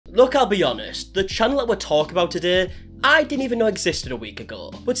Look, I'll be honest, the channel that we're talking about today, I didn't even know existed a week ago.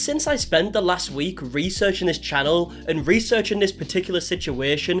 But since I spent the last week researching this channel and researching this particular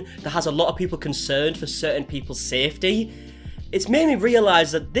situation that has a lot of people concerned for certain people's safety, it's made me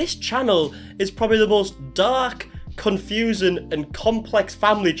realise that this channel is probably the most dark, confusing and complex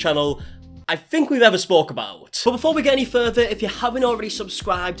family channel I think we've ever spoke about. But before we get any further, if you haven't already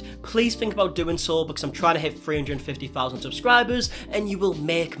subscribed, please think about doing so because I'm trying to hit 350,000 subscribers and you will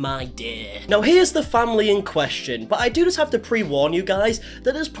make my day. Now here's the family in question, but I do just have to pre-warn you guys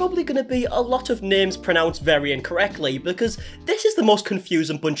that there's probably going to be a lot of names pronounced very incorrectly because this is the most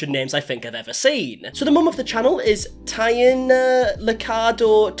confusing bunch of names I think I've ever seen. So the mum of the channel is Taina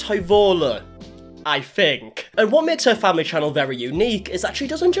Licciardo Toivola, I think. And what makes her family channel very unique is that she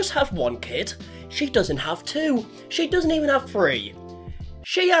doesn't just have one kid, she doesn't have two, she doesn't even have three.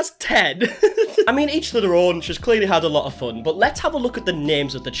 She has 10. I mean, each to their own, she's clearly had a lot of fun, but let's have a look at the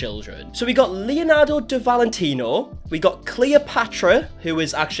names of the children. So we got Leonardo da Valentino, we got Cleopatra, who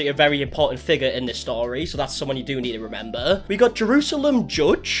is actually a very important figure in this story, so that's someone you do need to remember. We got Jerusalem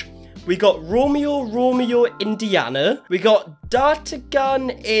Judge, we got Romeo Indiana, we got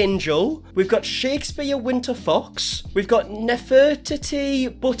D'Artagnan Angel, we've got Shakespeare Winter Fox, we've got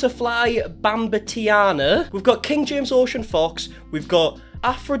Nefertiti Butterfly Bambatiana, we've got King James Ocean Fox, we've got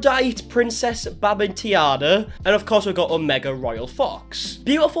Aphrodite Princess Babintiana, and of course we've got Omega Royal Fox.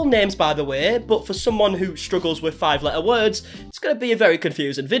 Beautiful names by the way, but for someone who struggles with 5-letter words, it's going to be a very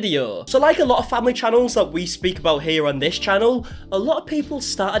confusing video. So like a lot of family channels that we speak about here on this channel, a lot of people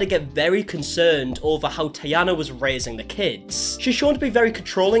started to get very concerned over how Taina was raising the kids. She's shown to be very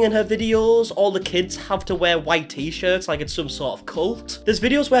controlling in her videos, all the kids have to wear white t-shirts like it's some sort of cult. There's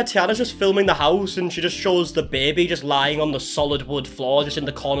videos where Taina's just filming the house and she just shows the baby just lying on the solid wood floor, in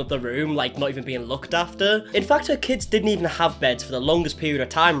the corner of the room, like not even being looked after. In fact, her kids didn't even have beds for the longest period of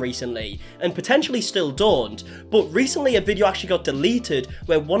time recently, and potentially still don't, but recently a video actually got deleted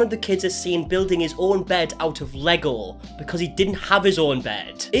where one of the kids is seen building his own bed out of Lego because he didn't have his own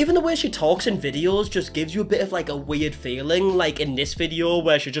bed. Even the way she talks in videos just gives you a bit of like a weird feeling, like in this video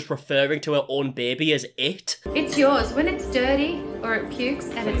where she's just referring to her own baby as it. It's yours. When it's dirty or it pukes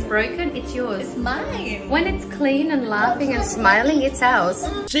and it's broken, it's yours. It's mine. When it's clean and laughing and smiling, it's ours.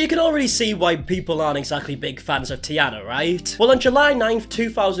 So you can already see why people aren't exactly big fans of Taina, right? Well, on July 9th,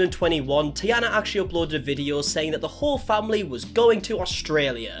 2021, Taina actually uploaded a video saying that the whole family was going to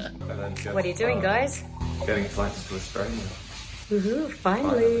Australia. What are you doing, guys? Getting flights to Australia. Woohoo,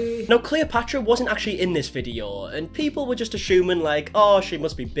 finally. Now, Cleopatra wasn't actually in this video, and people were just assuming like, oh, she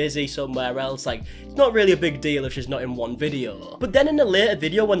must be busy somewhere else, like, it's not really a big deal if she's not in one video. But then in a later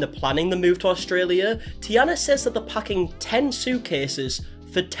video when they're planning the move to Australia, Taina says that they're packing 10 suitcases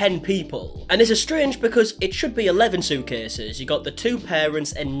for 10 people. And this is strange because it should be 11 suitcases. You got the 2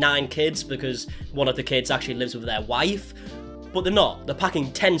 parents and 9 kids because one of the kids actually lives with their wife. But they're not, they're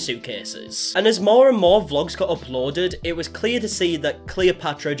packing 10 suitcases. And as more and more vlogs got uploaded, it was clear to see that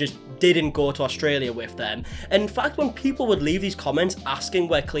Cleopatra just didn't go to Australia with them. And in fact, when people would leave these comments asking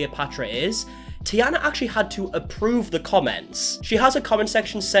where Cleopatra is, Taina actually had to approve the comments. She has a comment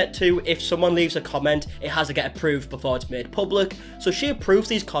section set to if someone leaves a comment, it has to get approved before it's made public. So she approves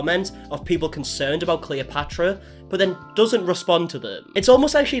these comments of people concerned about Cleopatra, but then doesn't respond to them. It's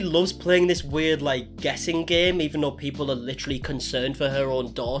almost like she loves playing this weird like guessing game even though people are literally concerned for her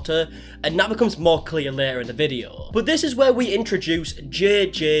own daughter, and that becomes more clear later in the video. But this is where we introduce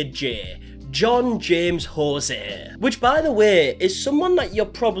JJJ. John James Jose, which by the way is someone that you're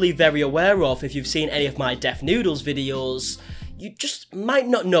probably very aware of if you've seen any of my Deaf Noodles videos. You just might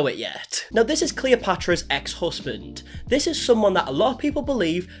not know it yet. Now this is Cleopatra's ex-husband. This is someone that a lot of people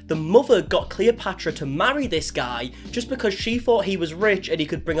believe the mother got Cleopatra to marry this guy just because she thought he was rich and he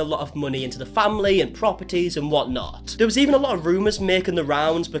could bring a lot of money into the family and properties and whatnot. There was even a lot of rumours making the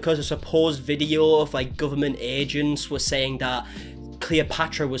rounds because a supposed video of like government agents were saying that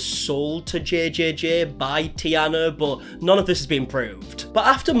Cleopatra was sold to JJJ by Taina, but none of this has been proved. But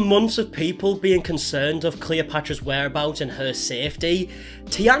after months of people being concerned of Cleopatra's whereabouts and her safety,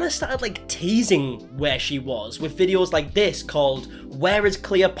 Taina started like teasing where she was with videos like this called "Where is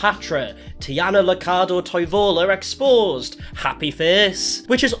Cleopatra? Taina Licciardo Toivola exposed. Happy face."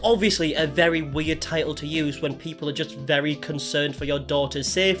 Which is obviously a very weird title to use when people are just very concerned for your daughter's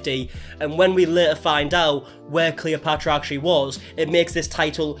safety, and when we later find out where Cleopatra actually was, it makes this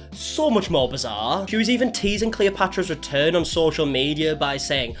title so much more bizarre. She was even teasing Cleopatra's return on social media by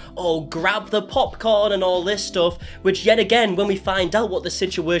saying, oh, grab the popcorn and all this stuff, which yet again, when we find out what the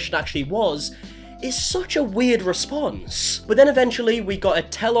situation actually was, is such a weird response. But then eventually we got a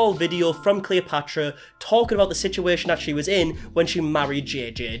tell-all video from Cleopatra talking about the situation that she was in when she married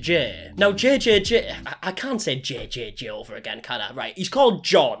JJJ. Now JJJ, I can't say JJJ over again, can I? Right, he's called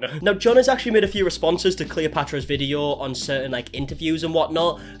John. Now John has actually made a few responses to Cleopatra's video on certain like interviews and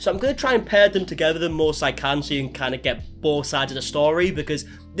whatnot, so I'm going to try and pair them together the most I can so you can kind of get both sides of the story, because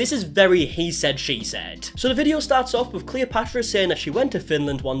this is very he said, she said. So the video starts off with Cleopatra saying that she went to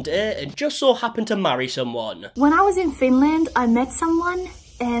Finland one day and just so happened to marry someone. When I was in Finland, I met someone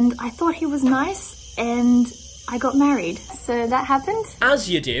and I thought he was nice and I got married. So that happened. As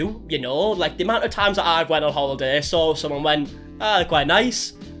you do, you know, like the amount of times that I've went on holiday, saw someone went, they're quite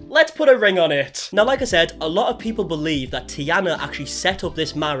nice. Let's put a ring on it. Now, like I said, a lot of people believe that Taina actually set up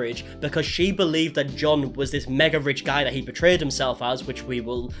this marriage because she believed that John was this mega rich guy that he portrayed himself as, which we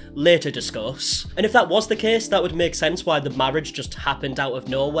will later discuss. And if that was the case, that would make sense why the marriage just happened out of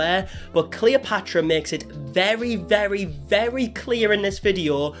nowhere. But Cleopatra makes it very, very, very clear in this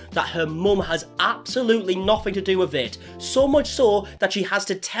video that her mum has absolutely nothing to do with it. So much so that she has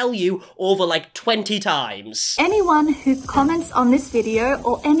to tell you over like 20 times. Anyone who comments on this video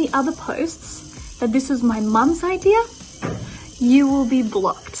or any other posts that this was my mum's idea, you will be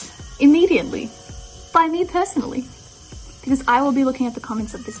blocked immediately by me personally, because I will be looking at the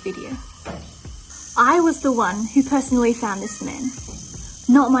comments of this video. I was the one who personally found this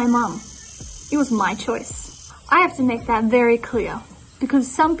man, not my mum. It was my choice. I have to make that very clear,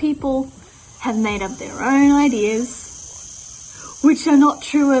 because some people have made up their own ideas which are not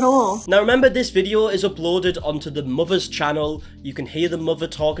true at all. Now remember, this video is uploaded onto the mother's channel. You can hear the mother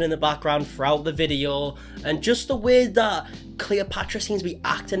talking in the background throughout the video, and just the way that Cleopatra seems to be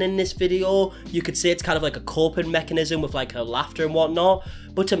acting in this video, you could say it's kind of like a coping mechanism with like her laughter and whatnot.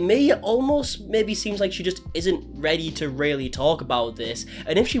 But to me, it almost maybe seems like she just isn't ready to really talk about this.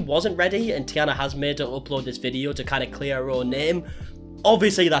 And if she wasn't ready, and Taina has made her upload this video to kind of clear her own name,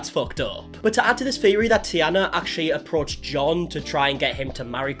 obviously that's fucked up. But to add to this theory that Taina actually approached John to try and get him to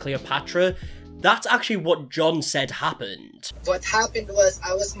marry Cleopatra, that's actually what John said happened. What happened was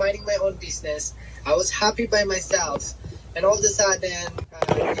I was minding my own business. I was happy by myself. And all of a sudden,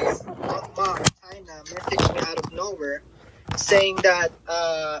 his mom, Taina, messaged me out of nowhere saying that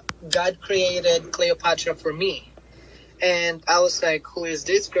God created Cleopatra for me. And I was like, who is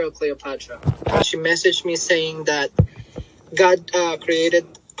this girl, Cleopatra? She messaged me saying that God created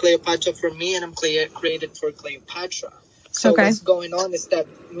Cleopatra for me, and I'm created for Cleopatra. So what's going on is that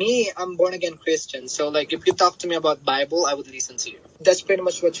I'm born again Christian. So like if you talk to me about Bible, I would listen to you. That's pretty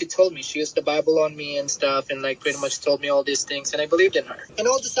much what she told me. She used the Bible on me and stuff, and like pretty much told me all these things, and I believed in her. And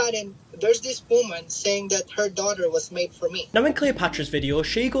all of a sudden, there's this woman saying that her daughter was made for me. Now in Cleopatra's video,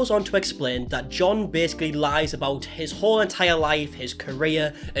 she goes on to explain that John basically lies about his whole entire life, his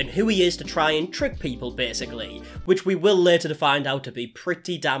career, and who he is to try and trick people basically, which we will later find out to be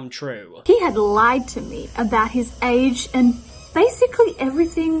pretty damn true. He had lied to me about his age and basically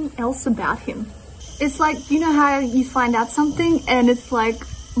everything else about him. It's like, you know how you find out something and it's like,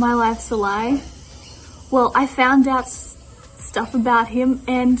 my life's a lie? Well, I found out stuff about him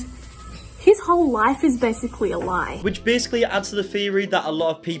and his whole life is basically a lie. Which basically adds to the theory that a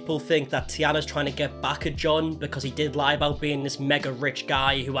lot of people think that Taina's trying to get back at John because he did lie about being this mega rich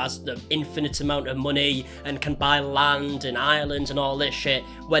guy who has the infinite amount of money and can buy land and islands and all this shit,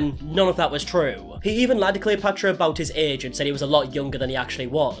 when none of that was true. He even lied to Cleopatra about his age and said he was a lot younger than he actually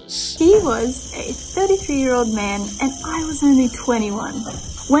was. He was a 33-year-old man and I was only 21.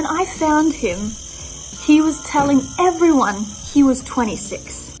 When I found him, he was telling everyone he was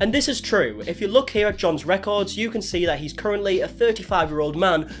 26. And this is true. If you look here at John's records, you can see that he's currently a 35-year-old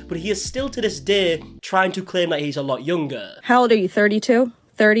man, but he is still to this day trying to claim that he's a lot younger. How old are you? 32?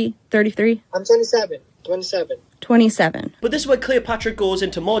 30? 33? I'm 27. 27. But this is where Cleopatra goes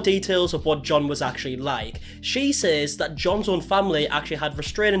into more details of what John was actually like. She says that John's own family actually had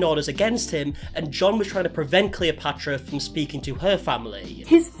restraining orders against him, and John was trying to prevent Cleopatra from speaking to her family.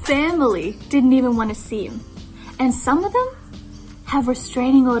 His family didn't even want to see him, and some of them have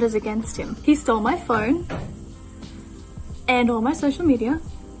restraining orders against him. He stole my phone and all my social media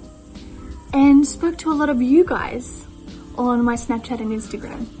and spoke to a lot of you guys on my Snapchat and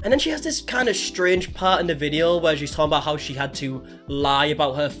Instagram. And then she has this kind of strange part in the video where she's talking about how she had to lie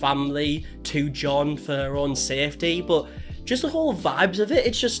about her family to John for her own safety, but just the whole vibes of it,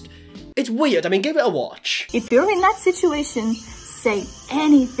 it's weird. I mean, give it a watch. If you're in that situation, say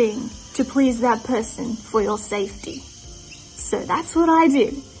anything to please that person for your safety. So that's what I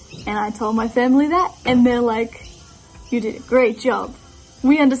did. And I told my family that, and they're like, you did a great job.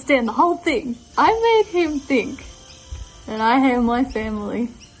 We understand the whole thing. I made him think that I have my family.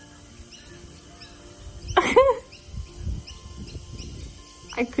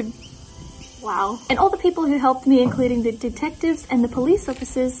 I could... Wow. And all the people who helped me, including the detectives and the police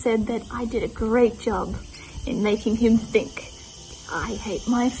officers, said that I did a great job in making him think I hate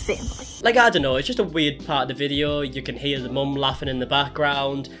my family. Like, I don't know, it's just a weird part of the video. You can hear the mum laughing in the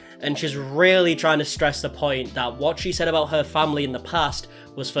background, and she's really trying to stress the point that what she said about her family in the past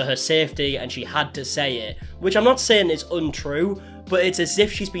was for her safety and she had to say it. Which I'm not saying is untrue, but it's as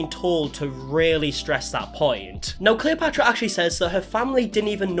if she's been told to really stress that point. Now, Cleopatra actually says that her family didn't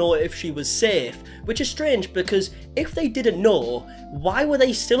even know if she was safe, which is strange because if they didn't know, why were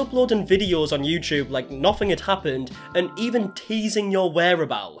they still uploading videos on YouTube like nothing had happened and even teasing your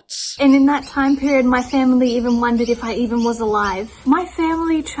whereabouts? And in that time period, my family even wondered if I even was alive. My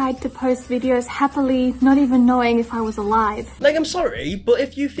family tried to post videos happily, not even knowing if I was alive. Like, I'm sorry, but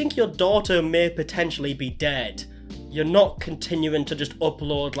if you think your daughter may potentially be dead, you're not continuing to just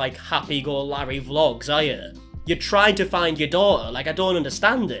upload like happy-go-Larry vlogs, are you? You're trying to find your daughter, like I don't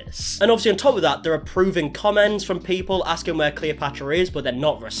understand this. And obviously on top of that, there are approving comments from people asking where Cleopatra is, but they're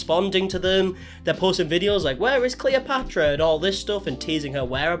not responding to them. They're posting videos like, where is Cleopatra, and all this stuff, and teasing her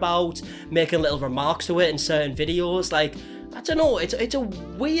whereabouts, making little remarks to it in certain videos, like, I don't know, it's a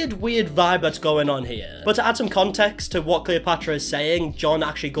weird vibe that's going on here. But to add some context to what Cleopatra is saying, John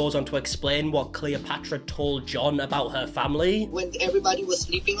actually goes on to explain what Cleopatra told John about her family. When everybody was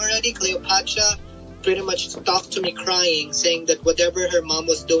sleeping already, Cleopatra pretty much talked to me crying, saying that whatever her mom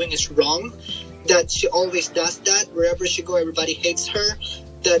was doing is wrong, that she always does that. Wherever she go, everybody hates her.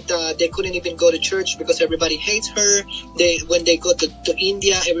 That they couldn't even go to church because everybody hates her. When they go to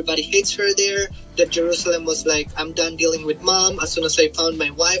India, everybody hates her there. That Jerusalem was like, I'm done dealing with mom. As soon as I found my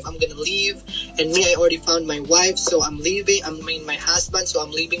wife, I'm gonna leave. And me, I already found my wife, so I'm leaving. I mean, my husband, so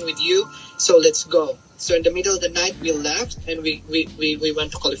I'm leaving with you. So let's go. So in the middle of the night, we left and we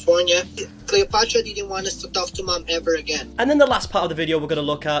went to California. Cleopatra didn't want us to talk to mom ever again. And then the last part of the video we're going to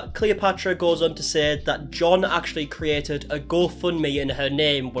look at, Cleopatra goes on to say that John actually created a GoFundMe in her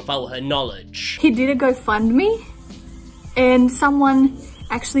name without her knowledge. He did a GoFundMe and someone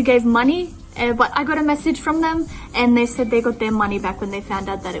actually gave money, but I got a message from them and they said they got their money back when they found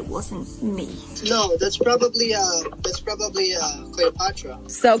out that it wasn't me. No, that's probably Cleopatra.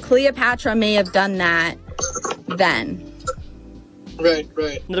 So Cleopatra may have done that then. Right.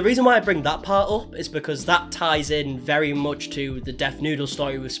 Now the reason why I bring that part up is because that ties in very much to the deaf noodle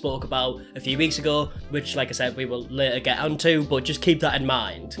story we spoke about a few weeks ago, which like I said we will later get onto, but just keep that in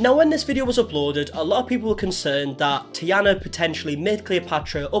mind. Now when this video was uploaded, a lot of people were concerned that Taina potentially made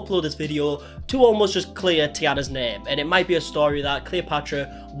Cleopatra upload this video to almost just clear Taina's name, and it might be a story that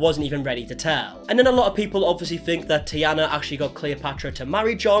Cleopatra wasn't even ready to tell. And then a lot of people obviously think that Taina actually got Cleopatra to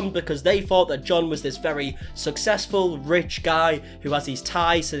marry John because they thought that John was this very successful, rich guy who has these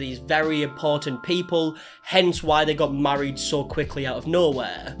ties to these very important people, hence why they got married so quickly out of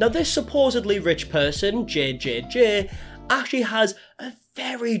nowhere. Now this supposedly rich person, JJJ, actually has a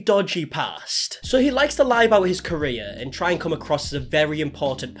very dodgy past. So he likes to lie about his career and try and come across as a very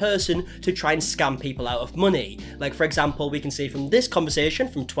important person to try and scam people out of money. Like for example, we can see from this conversation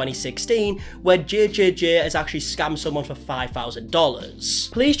from 2016 where JJJ has actually scammed someone for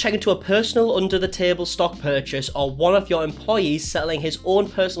 $5,000. Please check into a personal under the table stock purchase or one of your employees selling his own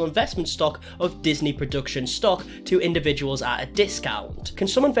personal investment stock of Disney production stock to individuals at a discount. Can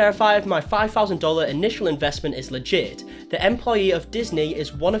someone verify if my $5,000 initial investment is legit? The employee of Disney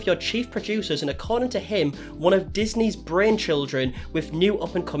is one of your chief producers and according to him, one of Disney's brainchildren with new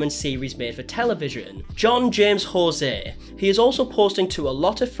up-and-coming series made for television. John James Jose. He is also posting to a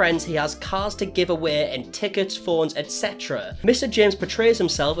lot of friends he has cars to give away and tickets, phones, etc. Mr. James portrays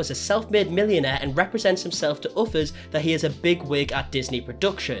himself as a self-made millionaire and represents himself to others that he is a big wig at Disney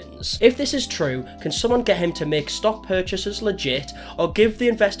Productions. If this is true, can someone get him to make stock purchases legit or give the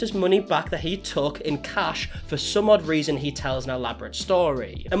investors money back that he took in cash for some odd reason he tells an elaborate story?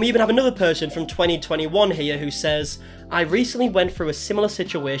 And we even have another person from 2021 here who says, I recently went through a similar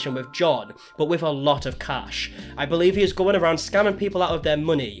situation with John, but with a lot of cash. I believe he is going around scamming people out of their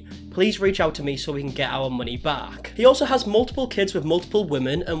money. Please reach out to me so we can get our money back. He also has multiple kids with multiple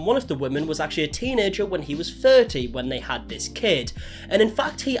women, and one of the women was actually a teenager when he was 30 when they had this kid. And in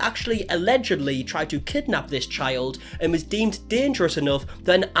fact, he actually allegedly tried to kidnap this child and was deemed dangerous enough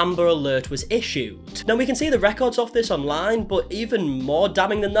that an Amber Alert was issued. Now we can see the records of this online, but even more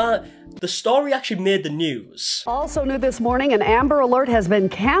damning than that, the story actually made the news. Also new this morning, an Amber Alert has been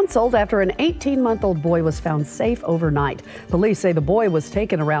canceled after an 18-month-old boy was found safe overnight. Police say the boy was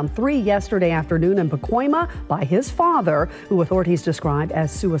taken around 3 yesterday afternoon in Pacoima by his father, who authorities described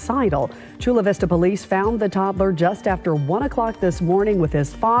as suicidal. Chula Vista police found the toddler just after 1 o'clock this morning with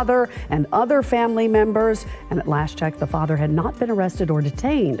his father and other family members. And at last check, the father had not been arrested or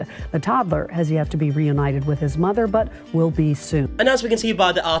detained. The toddler has yet to be reunited with his mother, but will be soon. And as we can see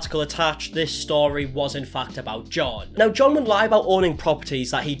by the article attached, this story was in fact about John. Now, John would lie about owning properties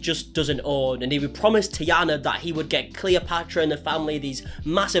that he just doesn't own, and he would promise Taina that he would get Cleopatra and the family these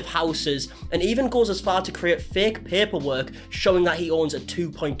massive houses, and even goes as far to create fake paperwork showing that he owns a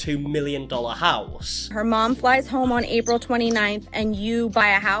 $2.2 million house. Her mom flies home on April 29th and you buy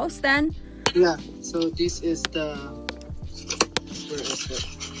a house then? Yeah, so this is the... Where is it?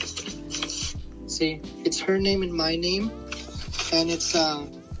 See, it's her name and my name, and it's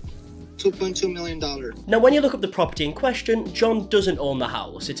 $2.2 million. Now, when you look up the property in question, John doesn't own the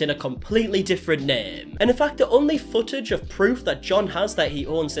house. It's in a completely different name. And in fact, the only footage of proof that John has that he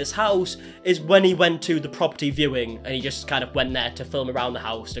owns this house is when he went to the property viewing, and he just kind of went there to film around the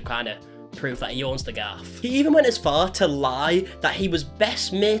house to kind of prove that he owns the gaff. He even went as far to lie that he was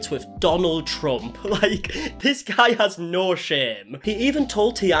best mates with Donald Trump. Like, this guy has no shame. He even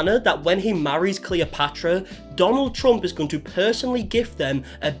told Taina that when he marries Cleopatra, Donald Trump is going to personally gift them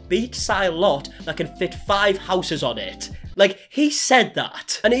a beachside lot that can fit 5 houses on it. Like, he said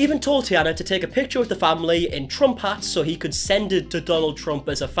that. And he even told Taina to take a picture with the family in Trump hats so he could send it to Donald Trump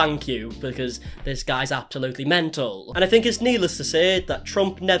as a thank you, because this guy's absolutely mental. And I think it's needless to say that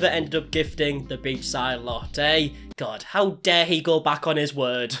Trump never ended up gifting the beachside lot, eh? God, how dare he go back on his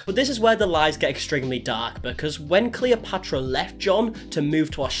word. But this is where the lies get extremely dark, because when Cleopatra left John to move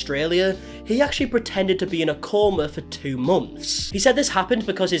to Australia, he actually pretended to be in a coma for 2 months. He said this happened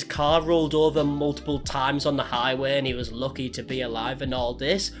because his car rolled over multiple times on the highway and he was lucky to be alive and all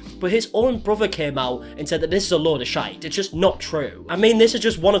this, but his own brother came out and said that this is a load of shite. It's just not true. I mean, this is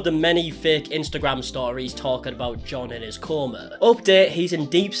just one of the many fake Instagram stories talking about John in his coma. Update, he's in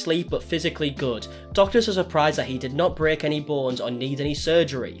deep sleep but physically good. Doctors are surprised that he did not break any bones or need any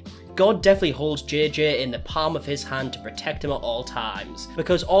surgery. God definitely holds JJ in the palm of his hand to protect him at all times,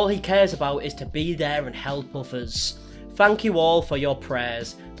 because all he cares about is to be there and help others. Thank you all for your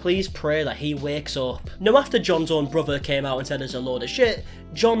prayers. Please pray that he wakes up. Now, after John's own brother came out and said there's a load of shit,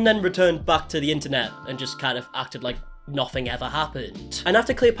 John then returned back to the internet and just kind of acted like nothing ever happened. And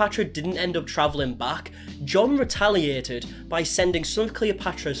after Cleopatra didn't end up travelling back, John retaliated by sending some of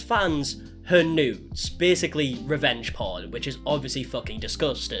Cleopatra's fans her nudes, basically revenge porn, which is obviously fucking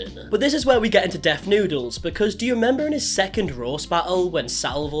disgusting. But this is where we get into Deaf Noodles, because do you remember in his second roast battle when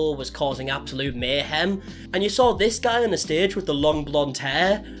Salvo was causing absolute mayhem, and you saw this guy on the stage with the long blonde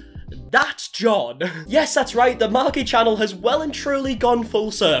hair? That's John. Yes, that's right, the Marky channel has well and truly gone full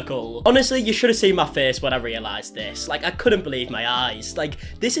circle. Honestly, you should have seen my face when I realised this. Like, I couldn't believe my eyes. Like,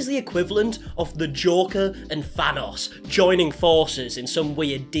 this is the equivalent of the Joker and Thanos joining forces in some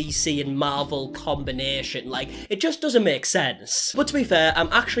weird DC and Marvel combination. Like, it just doesn't make sense. But to be fair,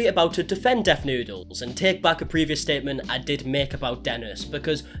 I'm actually about to defend Deaf Noodles and take back a previous statement I did make about Dennis,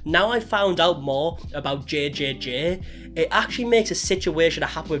 because now I found out more about JJJ, it actually makes a situation that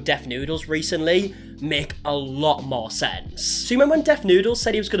happened with Deaf Noodles recently make a lot more sense. So you remember when Deaf Noodles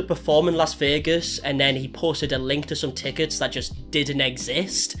said he was going to perform in Las Vegas and then he posted a link to some tickets that just didn't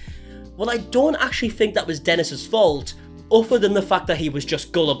exist? Well, I don't actually think that was Dennis's fault, other than the fact that he was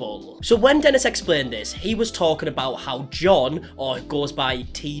just gullible. So when Dennis explained this, he was talking about how John, or goes by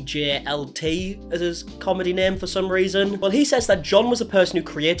TJLT as his comedy name for some reason, well, he says that John was the person who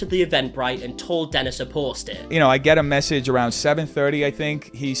created the Eventbrite and told Dennis to post it. You know, I get a message around 7:30, I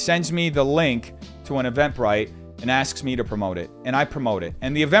think. He sends me the link to an Eventbrite and asks me to promote it, and I promote it.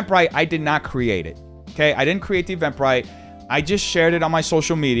 And the Eventbrite, I did not create it, okay? I didn't create the Eventbrite. I just shared it on my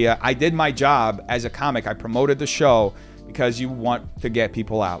social media. I did my job as a comic. I promoted the show because you want to get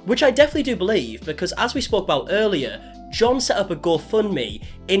people out. Which I definitely do believe, because as we spoke about earlier, John set up a GoFundMe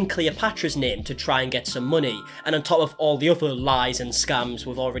in Cleopatra's name to try and get some money, and on top of all the other lies and scams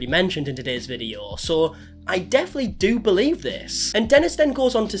we've already mentioned in today's video, so I definitely do believe this. And Dennis then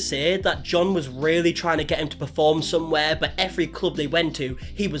goes on to say that John was really trying to get him to perform somewhere, but every club they went to,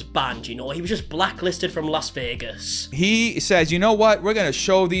 he was banned, you know, he was just blacklisted from Las Vegas. He says, you know what, we're gonna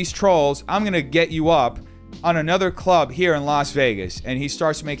show these trolls, I'm gonna get you up on another club here in Las Vegas. And he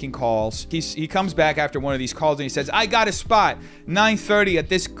starts making calls. He comes back after one of these calls and he says, I got a spot 9:30 at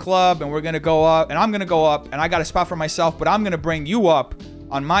this club and we're gonna go up and I'm gonna go up and I got a spot for myself, but I'm gonna bring you up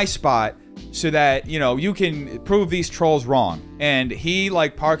on my spot so that, you know, you can prove these trolls wrong. and he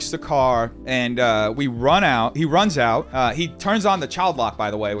like parks the car, and we run out. He runs out. He turns on the child lock, by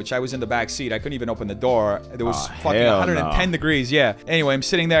the way, which I was in the back seat. I couldn't even open the door. There was fucking 110 degrees. Yeah. Anyway, I'm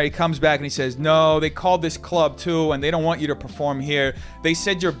sitting there. He comes back and he says, "No, they called this club too, and they don't want you to perform here. They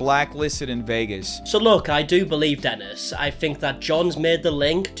said you're blacklisted in Vegas." So look, I do believe Dennis. I think that John's made the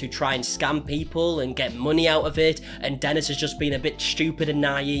link to try and scam people and get money out of it, and Dennis has just been a bit stupid and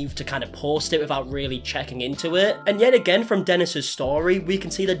naive to kind of post it without really checking into it. And yet again, from Dennis's story, we can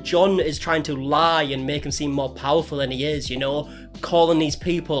see that John is trying to lie and make him seem more powerful than he is, you know, calling these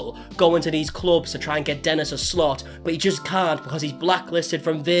people, going to these clubs to try and get Dennis a slot, but he just can't because he's blacklisted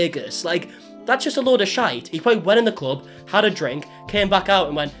from Vegas. Like, that's just a load of shite. He probably went in the club, had a drink, came back out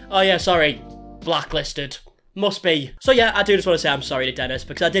and went, "Oh yeah, sorry, blacklisted. Must be." So yeah, I do just want to say I'm sorry to Dennis,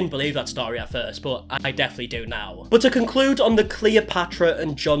 because I didn't believe that story at first, but I definitely do now. But to conclude on the Cleopatra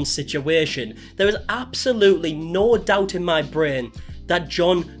and John situation, there is absolutely no doubt in my brain that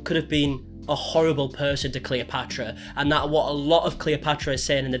John could have been a horrible person to Cleopatra, and that what a lot of Cleopatra is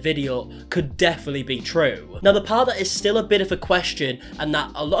saying in the video could definitely be true. Now, the part that is still a bit of a question, and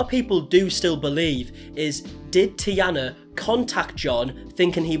that a lot of people do still believe, is did Taina contact John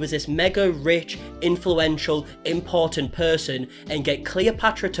thinking he was this mega rich, influential, important person and get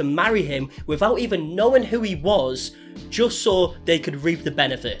Cleopatra to marry him without even knowing who he was, just so they could reap the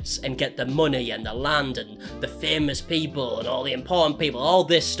benefits and get the money and the land and the famous people and all the important people, all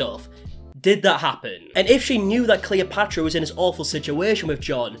this stuff? Did that happen? And if she knew that Cleopatra was in this awful situation with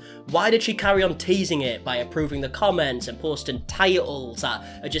John, why did she carry on teasing it by approving the comments and posting titles that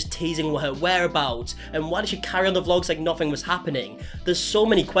are just teasing her whereabouts? And why did she carry on the vlogs like nothing was happening? There's so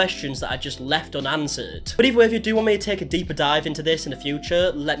many questions that are just left unanswered. But either way, if you do want me to take a deeper dive into this in the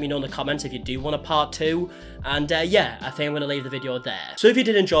future, let me know in the comments if you do want a part 2. And yeah, I think I'm going to leave the video there. So if you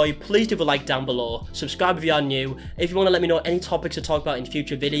did enjoy, please leave a like down below, subscribe if you are new. If you want to let me know any topics to talk about in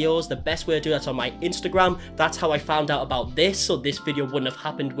future videos, the best way to do that's on my Instagram. That's how I found out about this, so this video wouldn't have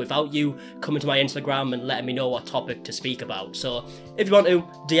happened without you coming to my Instagram and letting me know what topic to speak about. So if you want to,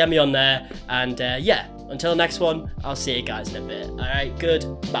 DM me on there, and yeah, until the next one, I'll see you guys in a bit. Alright,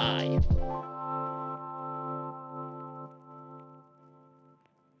 goodbye.